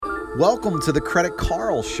Welcome to the Credit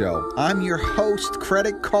Carl Show. I'm your host,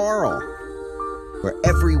 Credit Carl, where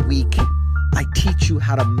every week I teach you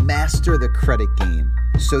how to master the credit game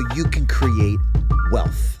so you can create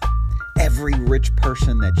wealth. Every rich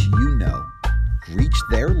person that you know reached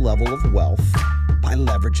their level of wealth by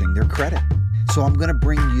leveraging their credit. So I'm going to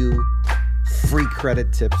bring you free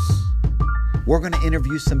credit tips. We're going to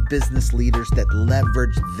interview some business leaders that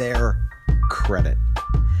leverage their credit.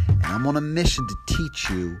 And I'm on a mission to teach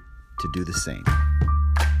you to do the same.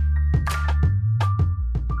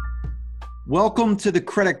 Welcome to the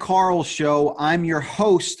Credit Carl Show. I'm your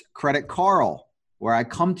host, Credit Carl, where I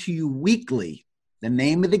come to you weekly. The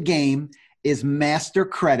name of the game is Master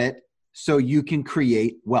Credit so you can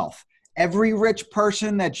create wealth. Every rich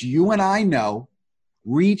person that you and I know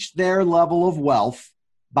reached their level of wealth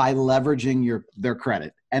by leveraging their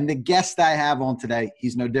credit. And the guest I have on today,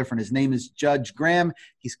 he's no different. His name is Judge Graham.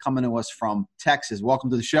 He's coming to us from Texas. Welcome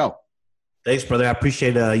to the show. Thanks, brother. I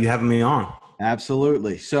appreciate you having me on.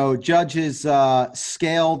 Absolutely. So Judge has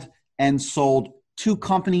scaled and sold two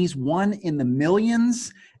companies, one in the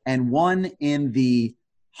millions and one in the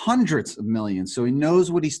hundreds of millions. So he knows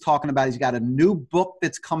what he's talking about. He's got a new book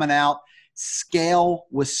that's coming out, Scale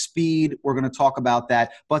with Speed. We're going to talk about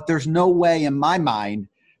that. But there's no way in my mind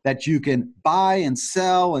that you can buy and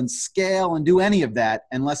sell and scale and do any of that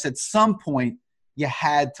unless at some point you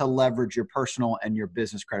had to leverage your personal and your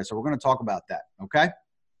business credit. So we're going to talk about that. Okay.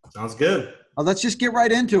 Sounds good. Let's just get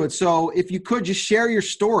right into it. So if you could just share your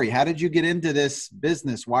story, how did you get into this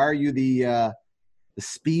business? Why are you the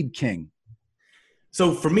speed king?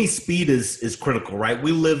 So for me, speed is critical, right?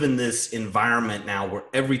 We live in this environment now where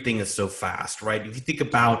everything is so fast, right? If you think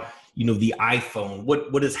about, the iPhone,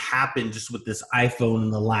 what has happened just with this iPhone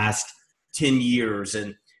in the last 10 years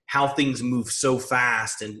and how things move so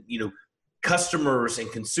fast, and, customers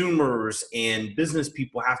and consumers and business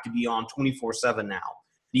people have to be on 24/7 now.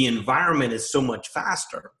 The environment is so much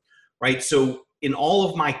faster, right? So in all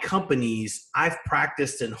of my companies, I've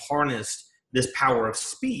practiced and harnessed this power of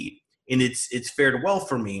speed, and it's fared well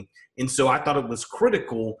for me. And so I thought it was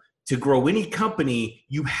critical to grow any company.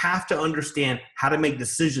 You have to understand how to make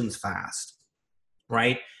decisions fast,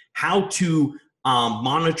 right? How to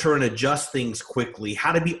monitor and adjust things quickly,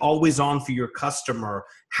 how to be always on for your customer,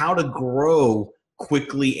 how to grow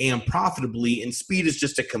quickly and profitably. And speed is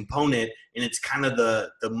just a component, and it's kind of the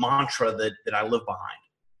mantra that I live behind.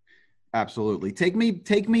 Absolutely. Take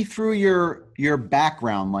me through your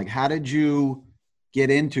background. Like, how did you get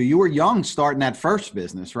into, you were young starting that first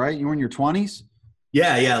business, right? You were in your 20s?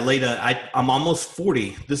 Yeah. Later, I'm almost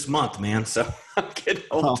 40 this month, man. So I'm getting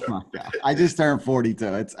older. Oh my God. I just turned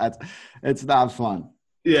 42. It's not fun.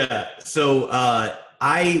 Yeah. So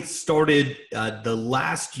I started the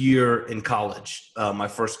last year in college, my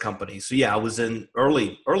first company. So yeah, I was in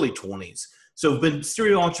early 20s. So I've been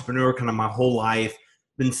serial entrepreneur kind of my whole life,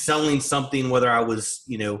 been selling something, whether I was,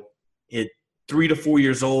 at 3 to 4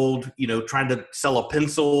 years old, trying to sell a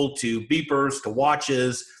pencil to beepers, to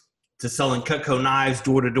watches, to selling Cutco knives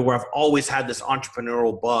door to door. I've always had this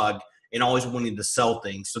entrepreneurial bug and always wanting to sell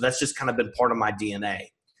things. So that's just kind of been part of my DNA.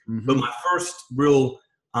 Mm-hmm. But my first real,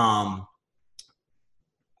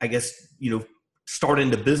 start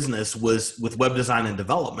into business was with web design and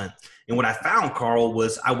development. And what I found, Carl,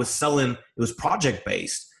 was I was selling, it was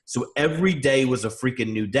project-based. So every day was a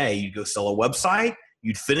freaking new day. You'd go sell a website,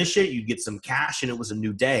 you'd finish it, you'd get some cash, and it was a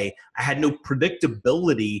new day. I had no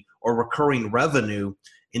predictability or recurring revenue.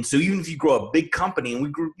 And so even if you grow a big company, and we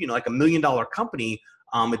grew, like $1 million company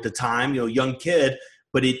at the time, young kid,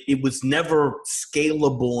 but it was never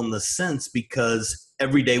scalable in the sense because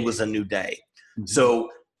every day was a new day. Mm-hmm. So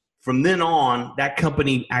from then on, that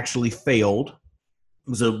company actually failed. It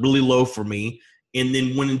was a really low for me, and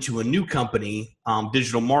then went into a new company,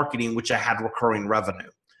 digital marketing, which I had recurring revenue,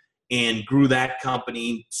 and grew that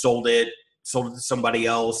company, sold it to somebody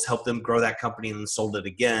else, helped them grow that company, and then sold it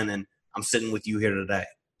again. And I'm sitting with you here today.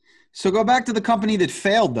 So go back to the company that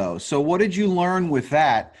failed, though. So what did you learn with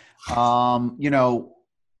that? And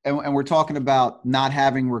we're talking about not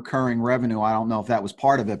having recurring revenue. I don't know if that was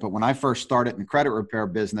part of it, but when I first started in the credit repair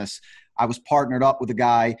business, I was partnered up with a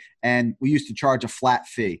guy, and we used to charge a flat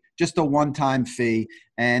fee, just a one-time fee.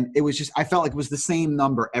 And it was just, I felt like it was the same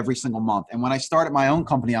number every single month. And when I started my own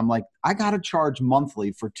company, I'm like, I got to charge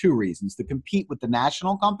monthly for two reasons: to compete with the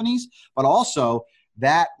national companies, but also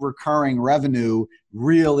that recurring revenue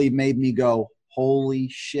really made me go, holy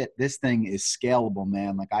shit, this thing is scalable,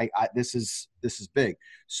 man. Like this is big.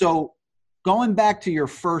 So going back to your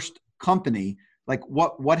first company, like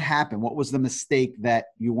what happened? What was the mistake that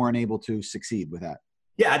you weren't able to succeed with that?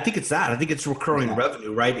 Yeah, I think it's that. I think it's recurring Okay.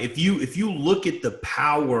 revenue, right? If you look at the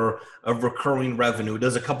power of recurring revenue, it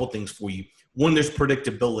does a couple things for you. One, there's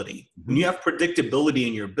predictability. When Mhm. you have predictability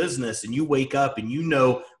in your business and you wake up and you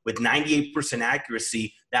know with 98%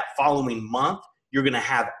 accuracy that following month you're going to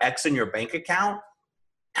have X in your bank account,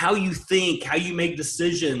 how you think, how you make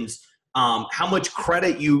decisions, how much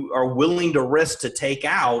credit you are willing to risk to take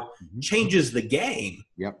out Mhm. changes the game.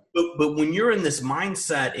 Yep. But when you're in this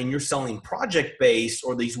mindset and you're selling project based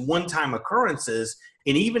or these one time occurrences,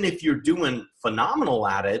 and even if you're doing phenomenal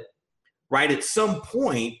at it, right, at some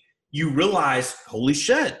point you realize, holy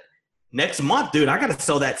shit, next month, dude, I got to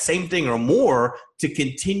sell that same thing or more to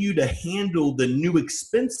continue to handle the new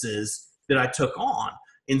expenses that I took on.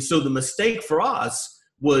 And so the mistake for us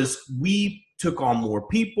was we took on more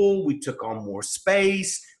people, we took on more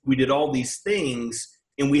space, we did all these things,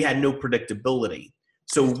 and we had no predictability.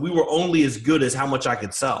 So we were only as good as how much I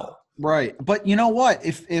could sell. Right. But you know what?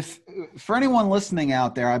 If for anyone listening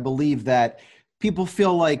out there, I believe that people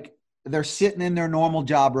feel like they're sitting in their normal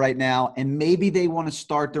job right now and maybe they want to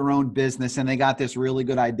start their own business and they got this really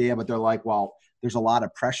good idea, but they're like, well, there's a lot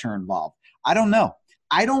of pressure involved. I don't know.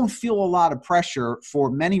 I don't feel a lot of pressure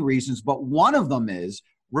for many reasons, but one of them is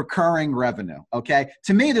recurring revenue. Okay.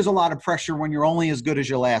 To me, there's a lot of pressure when you're only as good as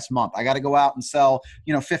your last month. I got to go out and sell,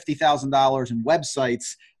 $50,000 in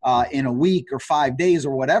websites in a week or 5 days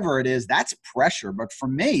or whatever it is. That's pressure. But for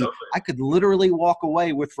me, I could literally walk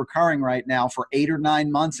away with recurring right now for 8 or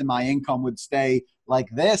 9 months and my income would stay like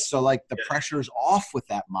this. So like the pressure's off with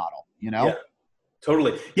that model, you Yeah. know?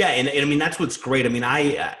 Totally. Yeah. And I mean, that's what's great. I mean,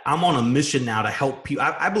 I'm on a mission now to help people.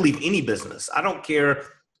 I believe any business, I don't care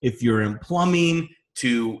if you're in plumbing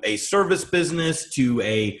to a service business to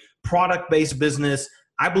a product based business.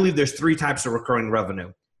 I believe there's three types of recurring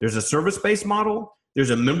revenue. There's a service based model, there's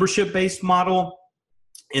a membership based model,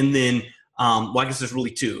 and then, well, I guess there's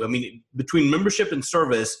really two. I mean, between membership and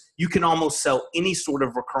service, you can almost sell any sort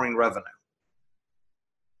of recurring revenue.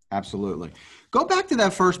 Absolutely. Go back to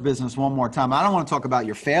that first business one more time. I don't want to talk about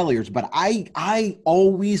your failures, but I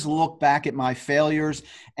always look back at my failures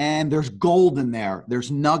and there's gold in there. There's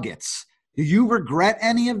nuggets. Do you regret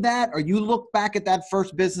any of that? Or you look back at that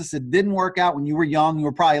first business that didn't work out when you were young, you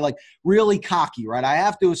were probably like really cocky, right? I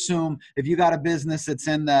have to assume if you got a business that's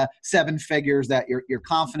in the seven figures that you're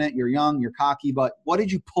confident, you're young, you're cocky, but what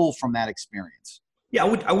did you pull from that experience? Yeah,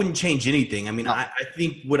 I wouldn't change anything. I mean, No. I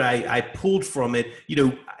think what I pulled from it,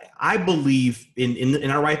 I believe and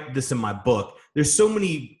I write this in my book. There's so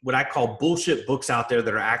many what I call bullshit books out there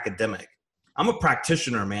that are academic. I'm a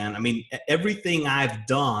practitioner, man. I mean, everything I've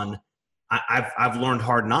done, I've learned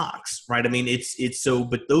hard knocks, right? I mean, it's so,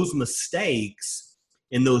 but those mistakes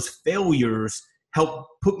and those failures help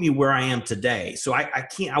put me where I am today. So I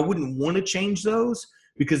wouldn't want to change those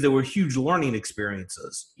because they were huge learning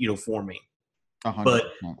experiences, for me. But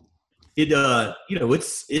 100%.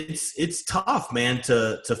 it's tough, man,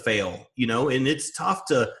 to fail, and it's tough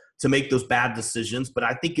to make those bad decisions. But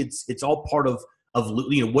I think it's all part of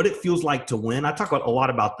what it feels like to win. I talk a lot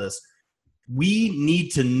about this. We need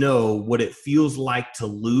to know what it feels like to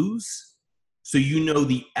lose, so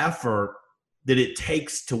the effort that it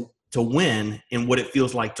takes to win and what it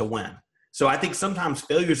feels like to win. So I think sometimes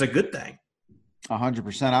failure is a good thing.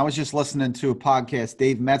 100%. I was just listening to a podcast.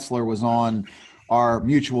 Dave Metzler was on our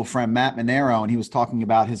mutual friend Matt Monero, and he was talking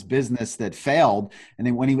about his business that failed. And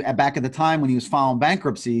then when he back at the time when he was filing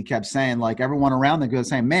bankruptcy, he kept saying, like, everyone around him was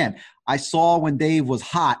saying, "Man, I saw when Dave was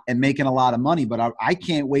hot and making a lot of money, but I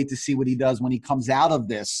can't wait to see what he does when he comes out of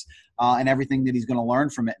this and everything that he's going to learn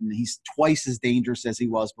from it." And he's twice as dangerous as he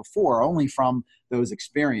was before, only from those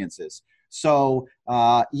experiences. So,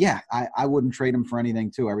 yeah, I wouldn't trade him for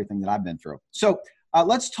anything too, everything that I've been through. So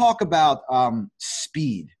let's talk about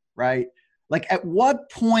speed, right? Like at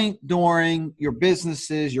what point during your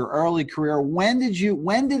businesses, your early career, when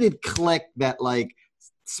did it click that like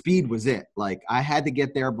speed was it? Like I had to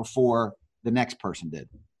get there before the next person did.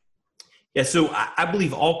 Yeah, so I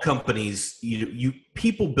believe all companies,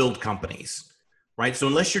 people build companies, right? So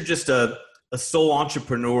unless you're just a sole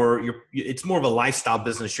entrepreneur, it's more of a lifestyle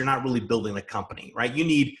business. You're not really building a company, right? You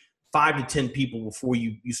need 5 to 10 people before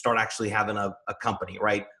you start actually having a company,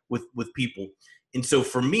 right? With people. And so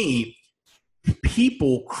for me,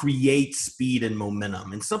 people create speed and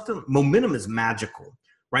momentum, and momentum is magical,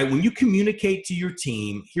 right? When you communicate to your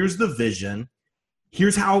team, here's the vision,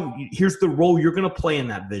 here's the role you're going to play in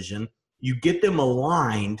that vision. You get them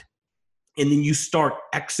aligned, and then you start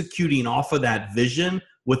executing off of that vision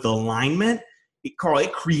with alignment. Carl,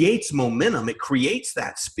 it creates momentum. It creates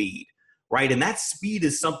that speed, right? And that speed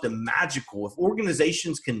is something magical. If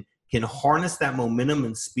organizations can harness that momentum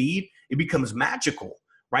and speed, it becomes magical.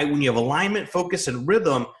 right? When you have alignment, focus, and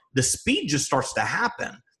rhythm, the speed just starts to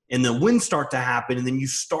happen and the wins start to happen, and then you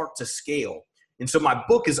start to scale. And so my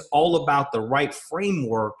book is all about the right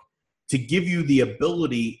framework to give you the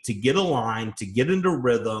ability to get aligned, to get into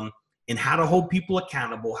rhythm, and how to hold people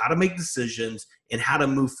accountable, how to make decisions, and how to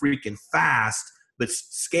move freaking fast, but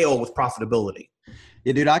scale with profitability.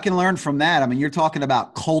 Yeah, dude, I can learn from that. I mean, you're talking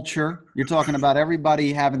about culture. You're talking about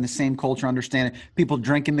everybody having the same culture, understanding, people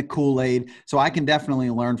drinking the Kool-Aid. So I can definitely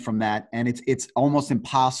learn from that. And it's almost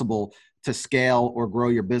impossible to scale or grow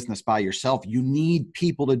your business by yourself. You need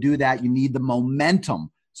people to do that. You need the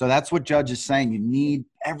momentum. So that's what Judge is saying. You need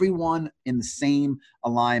everyone in the same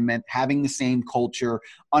alignment, having the same culture,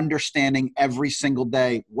 understanding every single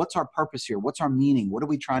day, what's our purpose here? What's our meaning? What are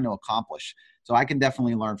we trying to accomplish? So I can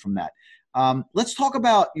definitely learn from that. Let's talk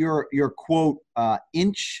about your quote,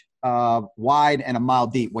 inch wide and a mile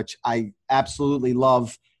deep, which I absolutely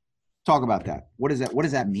love. Talk about that. What is that? What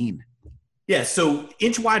does that mean? Yeah. So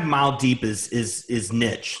inch wide, mile deep is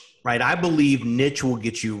niche, right? I believe niche will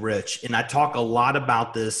get you rich. And I talk a lot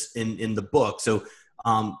about this in the book. So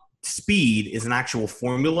speed is an actual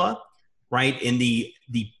formula, right? And the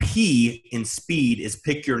P in speed is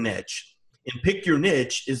pick your niche. And pick your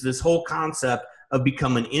niche is this whole concept of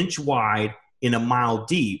become an inch wide and a mile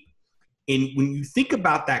deep. And when you think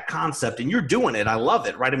about that concept, and you're doing it, I love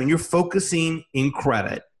it, right? I mean, you're focusing in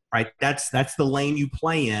credit, right? That's the lane you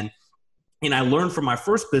play in. And I learned from my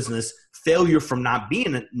first business, failure from not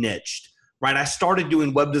being niched, right? I started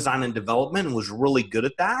doing web design and development and was really good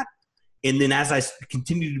at that. And then as I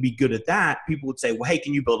continued to be good at that, people would say, well, hey,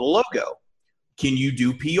 can you build a logo? Can you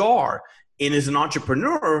do PR? And as an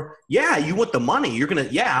entrepreneur, yeah, you want the money. You're going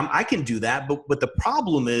to, yeah, I can do that. But the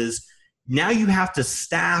problem is now you have to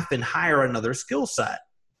staff and hire another skill set.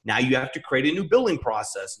 Now you have to create a new billing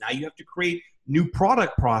process. Now you have to create new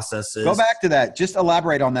product processes. Go back to that. Just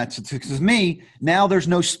elaborate on that. Because me, now there's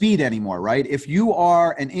no speed anymore, right? If you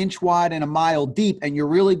are an inch wide and a mile deep and you're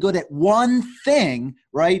really good at one thing,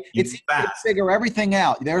 right? It's easy to figure everything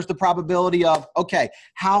out. There's the probability of, okay,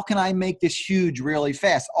 how can I make this huge really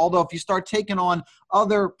fast? Although if you start taking on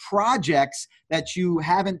other projects that you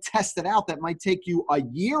haven't tested out that might take you a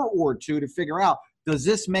year or two to figure out, does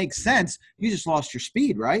this make sense? You just lost your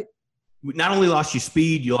speed, right? Not only lost your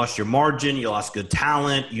speed, you lost your margin, you lost good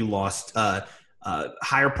talent, you lost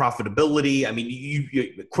higher profitability. I mean,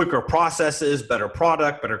 you quicker processes, better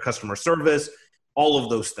product, better customer service, all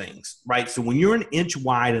of those things, right? So when you're an inch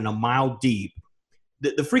wide and a mile deep,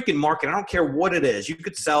 the freaking market, I don't care what it is, you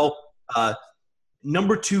could sell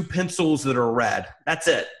number 2 pencils that are red. That's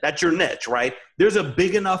it. That's your niche, right? There's a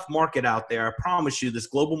big enough market out there, I promise you, this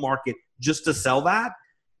global market, just to sell that.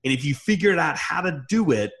 And if you figured out how to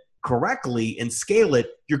do it correctly and scale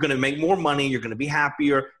it, you're going to make more money, you're going to be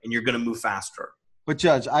happier, and you're going to move faster. But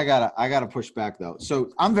Judge, I gotta push back though.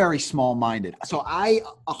 So I'm very small-minded. So I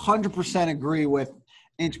 100% agree with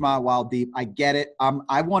inch, mile, mile deep. I get it.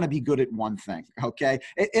 I want to be good at one thing. Okay.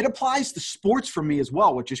 It applies to sports for me as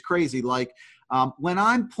well, which is crazy. Like when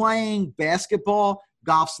I'm playing basketball,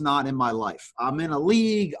 golf's not in my life. I'm in a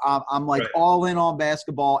league. I'm like all in on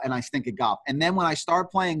basketball and I stink at golf. And then when I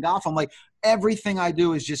start playing golf, I'm like, everything I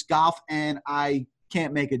do is just golf and I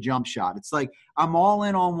can't make a jump shot. It's like I'm all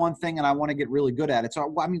in on one thing and I want to get really good at it.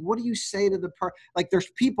 So, I mean, what do you say to like there's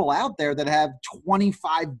people out there that have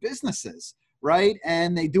 25 businesses, right?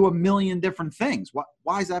 And they do a million different things.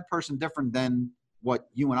 Why is that person different than what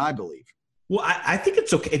you and I believe? Well, I think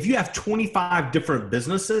it's okay. If you have 25 different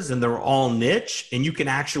businesses and they're all niche and you can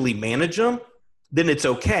actually manage them, then it's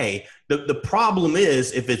okay. The problem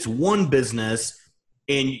is if it's one business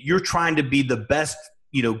and you're trying to be the best,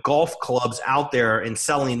 golf clubs out there and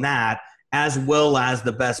selling that as well as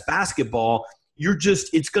the best basketball,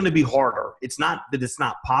 it's going to be harder. It's not that it's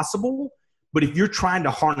not possible, but if you're trying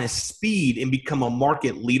to harness speed and become a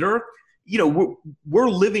market leader, we're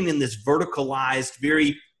living in this verticalized,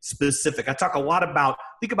 very specific. I talk a lot about,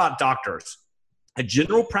 think about doctors. A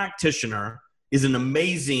general practitioner is an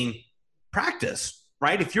amazing practice,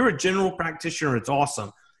 right? If you're a general practitioner, it's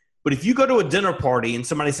awesome. But if you go to a dinner party and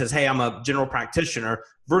somebody says, hey, I'm a general practitioner,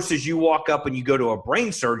 versus you walk up and you go to a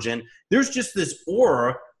brain surgeon, there's just this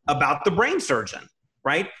aura about the brain surgeon,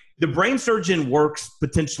 right? The brain surgeon works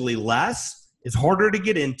potentially less, is harder to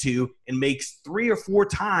get into, and makes 3 or 4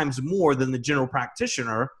 times more than the general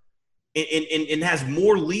practitioner, and has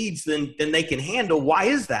more leads than they can handle. Why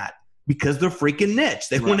is that? Because they're freaking niche.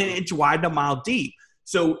 They want an inch wide and a mile deep.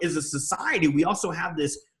 So as a society, we also have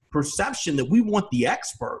this perception that we want the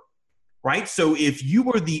expert, right? So if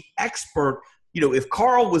you are the expert if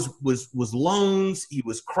Carl was loans, he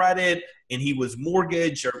was credit, and he was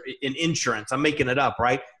mortgage or in insurance, I'm making it up,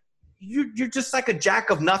 right? You're just like a jack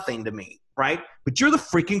of nothing to me, right? But you're the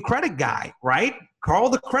freaking credit guy, right? Carl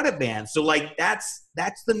the credit man. So like that's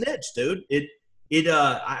the niche, dude.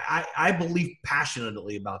 I believe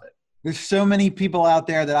passionately about it. There's so many people out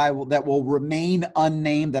there that will remain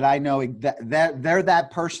unnamed that I know that they're that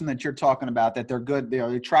person that you're talking about, that they're good.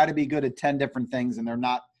 They try to be good at 10 different things and they're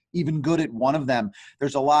not even good at one of them.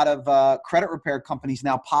 There's a lot of credit repair companies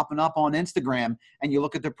now popping up on Instagram, and you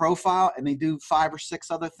look at their profile and they do 5 or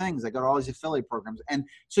 6 other things. They got all these affiliate programs. And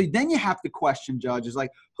so then you have to question, Judge, is like,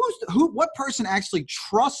 what person actually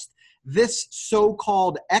trusts this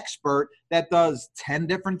so-called expert that does 10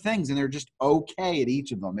 different things and they're just okay at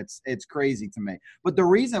each of them? It's crazy to me. But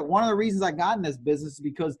one of the reasons I got in this business is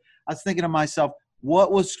because I was thinking to myself,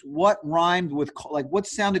 what rhymed with, like, what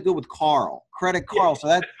sounded good with Carl? Credit Carl. So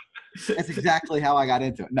that's exactly how I got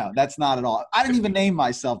into it. No, that's not at all. I didn't even name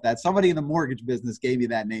myself that. Somebody in the mortgage business gave me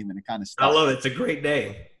that name and it kind of stuck. I love it. It's a great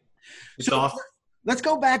name. It's awesome. Let's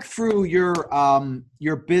go back through your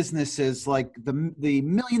businesses, like the $1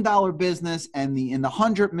 million business and the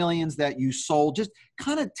 100 millions that you sold. Just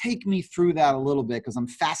kind of take me through that a little bit, because I'm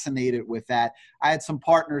fascinated with that. I had some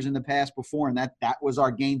partners in the past before, and that was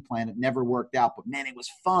our game plan. It never worked out, but man, it was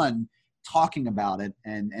fun talking about it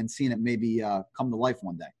and seeing it maybe come to life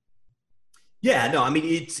one day. Yeah, no, I mean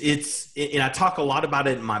it's and I talk a lot about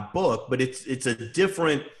it in my book, but it's a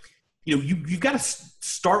different. You've got to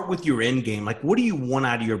start with your end game. Like, what do you want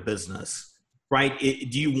out of your business, right?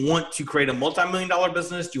 Do you want to create a multi-million-dollar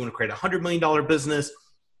business? Do you want to create a $100 million business?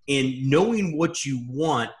 And knowing what you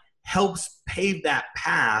want helps pave that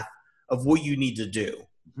path of what you need to do,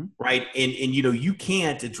 right? And you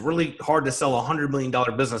can't. It's really hard to sell a $100 million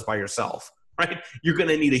business by yourself, right? You're going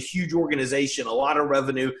to need a huge organization, a lot of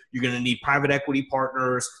revenue. You're going to need private equity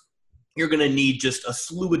partners. You're going to need just a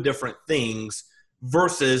slew of different things,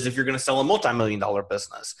 versus if you're going to sell a multi-million-dollar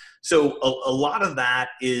business. So a lot of that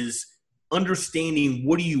is understanding,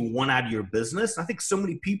 what do you want out of your business? I think so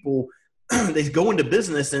many people, they go into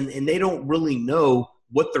business and they don't really know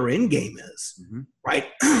what their end game is, right?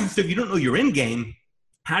 So if you don't know your end game,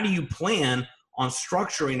 how do you plan on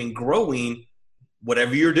structuring and growing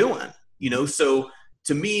whatever you're doing? So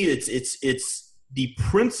to me, it's the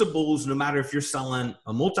principles, no matter if you're selling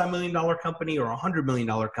a multi-million-dollar company or a $100 million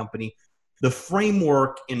company. The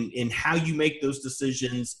framework in how you make those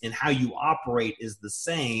decisions and how you operate is the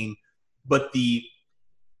same, but the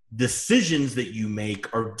decisions that you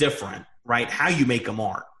make are different, right? How you make them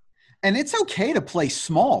aren't. And it's okay to play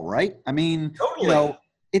small, right? I mean, totally.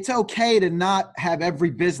 It's okay to not have every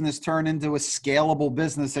business turn into a scalable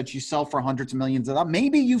business that you sell for hundreds of millions of dollars.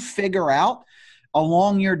 Maybe you figure out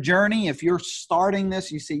along your journey, if you're starting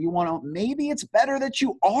this, you say maybe it's better that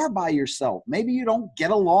you are by yourself. Maybe you don't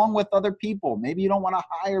get along with other people. Maybe you don't want to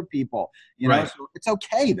hire people, right. So it's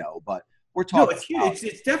okay though, but we're talking. No,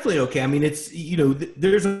 it's definitely okay. I mean, it's,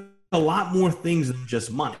 there's a lot more things than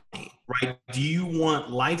just money, right? Do you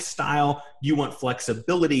want lifestyle? Do you want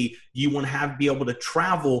flexibility? Do you want to be able to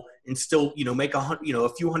travel and still, make a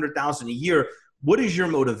few $100,000 a year? What is your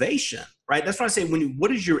motivation, right? That's why I say,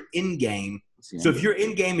 what is your end game? So if your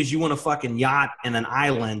end game is you want a fucking yacht and an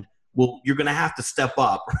island, well, you're going to have to step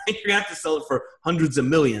up, right? You're going to have to sell it for hundreds of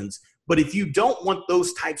millions. But if you don't want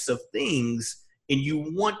those types of things and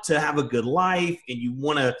you want to have a good life and you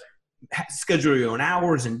want to schedule your own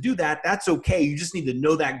hours and do that, that's okay. You just need to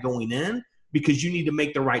know that going in, because you need to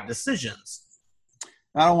make the right decisions.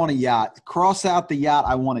 I don't want a yacht. Cross out the yacht.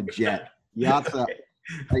 I want a jet. Yacht's a lot.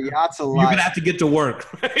 You're going to have to get to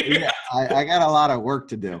work. Right? Yeah, I got a lot of work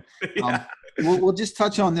to do. Yeah. We'll just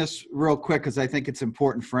touch on this real quick, because I think it's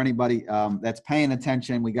important for anybody that's paying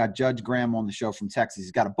attention. We got Judge Graham on the show from Texas.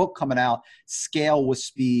 He's got a book coming out, Scale with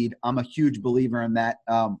Speed. I'm a huge believer in that.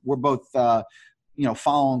 We're both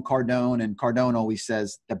following Cardone, and Cardone always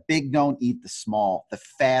says, the big don't eat the small, the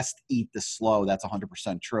fast eat the slow. That's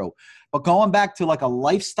 100% true. But going back to like a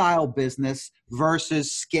lifestyle business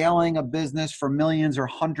versus scaling a business for millions or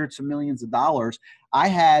hundreds of millions of dollars, I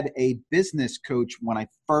had a business coach when I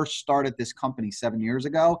first started this company 7 years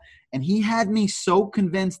ago, and he had me so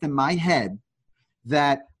convinced in my head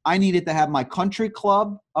that I needed to have my country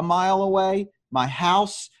club a mile away, my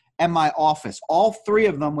house, and my office, all 3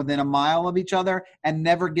 of them within a mile of each other, and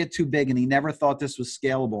never get too big. And he never thought this was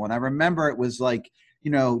scalable. And I remember it was like,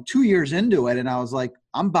 2 years into it, and I was like,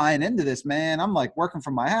 I'm buying into this, man. I'm like working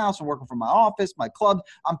from my house. I'm working from my office, my club.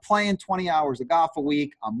 I'm playing 20 hours of golf a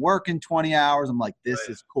week. I'm working 20 hours. I'm like, this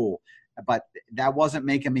is cool. But that wasn't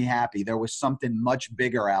making me happy. There was something much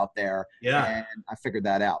bigger out there. Yeah. And I figured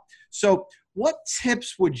that out. So what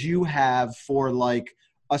tips would you have for like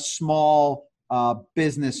a small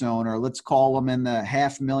business owner? Let's call them in the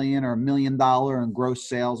 $500,000 or $1 million in gross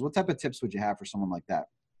sales. What type of tips would you have for someone like that?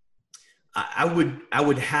 I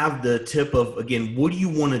would have the tip of, again, what do you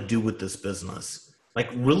want to do with this business? Like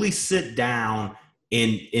really sit down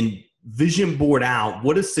and vision board out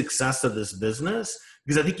what is success of this business.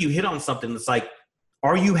 Because I think you hit on something that's like,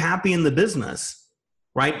 are you happy in the business?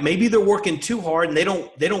 Right? Maybe they're working too hard and they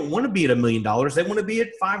don't want to be at $1 million. They want to be at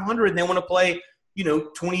 500 and they want to play,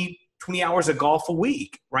 20 hours of golf a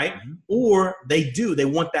week. Right. Mm-hmm. Or they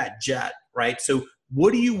want that jet. Right. So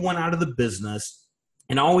what do you want out of the business?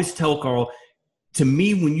 And I always tell Carl, to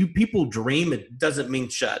me, when people dream, it doesn't mean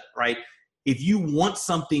shut, right? If you want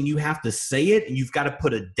something, you have to say it and you've got to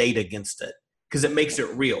put a date against it because it makes it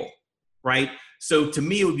real, right? So to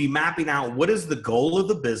me, it would be mapping out what is the goal of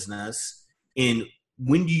the business and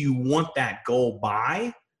when do you want that goal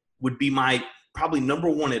by would be my probably number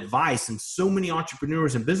one advice. And so many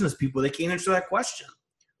entrepreneurs and business people, they can't answer that question,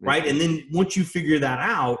 right? And then once you figure that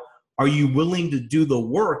out, are you willing to do the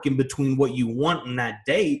work in between what you want in that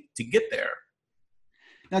date to get there?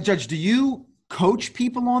 Now, Judge, do you coach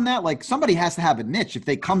people on that? Like somebody has to have a niche if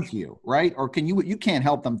they come to you, right? Or you can't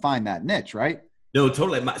help them find that niche, right? No,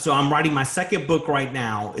 totally. So I'm writing my second book right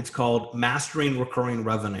now. It's called Mastering Recurring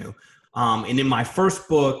Revenue. And in my first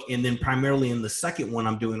book, and then primarily in the second one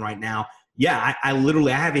I'm doing right now, I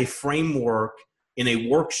literally have a framework in a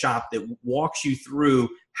workshop that walks you through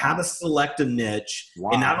how to select a niche.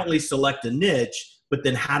 Wow. And not only select a niche, but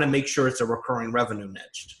then how to make sure it's a recurring revenue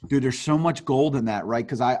niche. Dude, there's so much gold in that, right?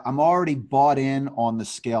 Because I'm already bought in on the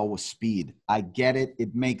scale with speed. I get it.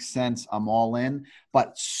 It makes sense. I'm all in.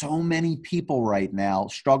 But so many people right now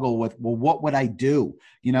struggle with, well, what would I do?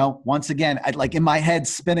 Once again, I'd like in my head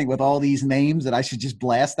spinning with all these names that I should just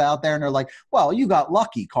blast out there. And they're like, well, you got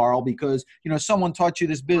lucky, Carl, because, someone taught you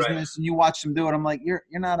this business right. And you watched them do it. I'm like, you're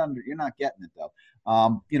not getting it though.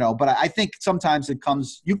 But I think sometimes it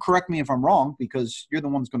comes, you correct me if I'm wrong because you're the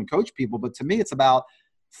one that's going to coach people. But to me, it's about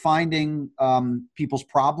finding people's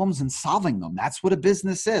problems and solving them. That's what a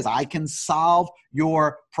business is. I can solve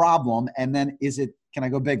your problem. And then can I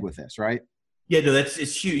go big with this? Right. Yeah, no,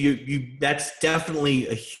 it's huge. That's definitely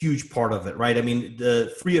a huge part of it. Right. I mean,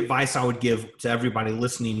 the free advice I would give to everybody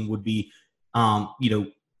listening would be,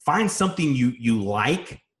 find something you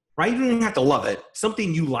like. Right? You don't even have to love it.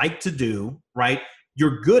 Something you like to do, right?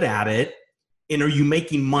 You're good at it. And are you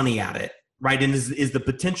making money at it? Right? And is the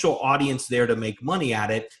potential audience there to make money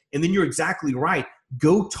at it? And then you're exactly right.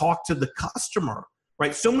 Go talk to the customer,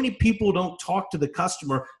 right? So many people don't talk to the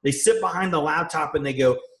customer. They sit behind the laptop and they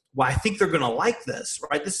go, well, I think they're going to like this,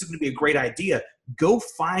 right? This is going to be a great idea. Go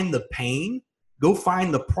find the pain, go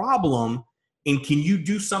find the problem, and can you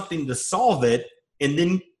do something to solve it and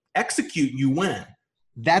then execute, you win.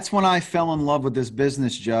 That's when I fell in love with this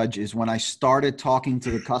business, Judge, is when I started talking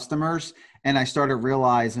to the customers and I started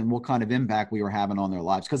realizing what kind of impact we were having on their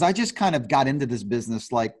lives. Because I just kind of got into this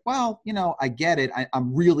business like, well, I get it.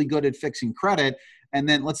 I'm really good at fixing credit. And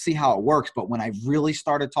then let's see how it works. But when I really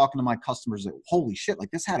started talking to my customers, like, holy shit,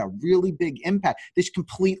 like this had a really big impact. This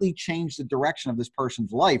completely changed the direction of this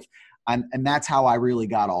person's life. And that's how I really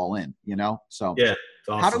got all in, So yeah.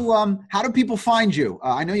 Awesome. How do people find you?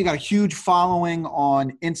 I know you got a huge following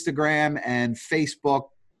on Instagram and Facebook.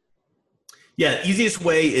 Yeah, easiest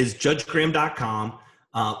way is judgegraham.com.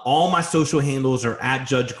 All my social handles are at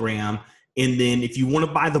Judge Graham. And then if you want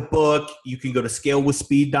to buy the book, you can go to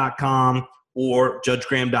scalewithspeed.com or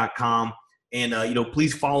judgegraham.com. And,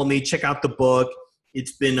 please follow me. Check out the book.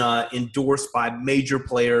 It's been endorsed by major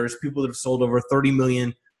players, people that have sold over 30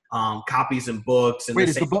 million copies and books. And wait,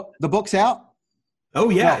 is the book's out? Oh,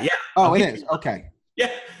 yeah, no. Yeah. Oh, it is? Okay. Yeah,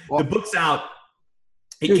 well, the book's out.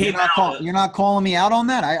 It came out. You're not calling me out on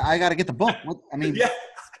that? I got to get the book. Yeah.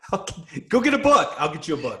 Okay. Go get a book. I'll get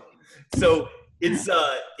you a book. So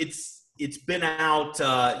it's been out.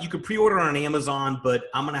 You can pre-order on Amazon, but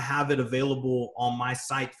I'm going to have it available on my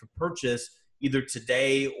site for purchase either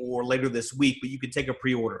today or later this week, but you can take a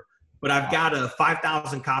pre-order. But I've got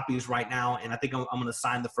 5,000 copies right now, and I think I'm going to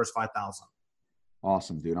sign the first 5,000.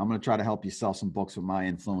 Awesome, dude. I'm going to try to help you sell some books with my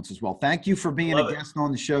influence as well. Thank you for being a guest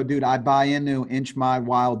on the show, dude. I buy into Inch My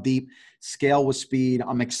Mile Deep, Scale with Speed.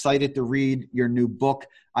 I'm excited to read your new book.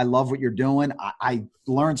 I love what you're doing. I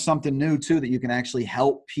learned something new, too, that you can actually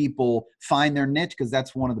help people find their niche because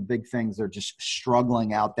that's one of the big things. They're just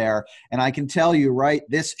struggling out there. And I can tell you, right,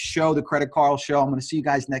 this show, the Credit Carl Show, I'm going to see you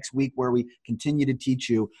guys next week where we continue to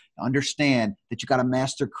teach you to understand that you got to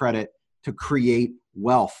master credit to create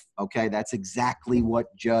wealth. Okay. That's exactly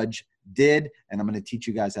what Judge did. And I'm going to teach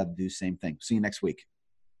you guys how to do the same thing. See you next week.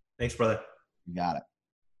 Thanks, brother. Got it.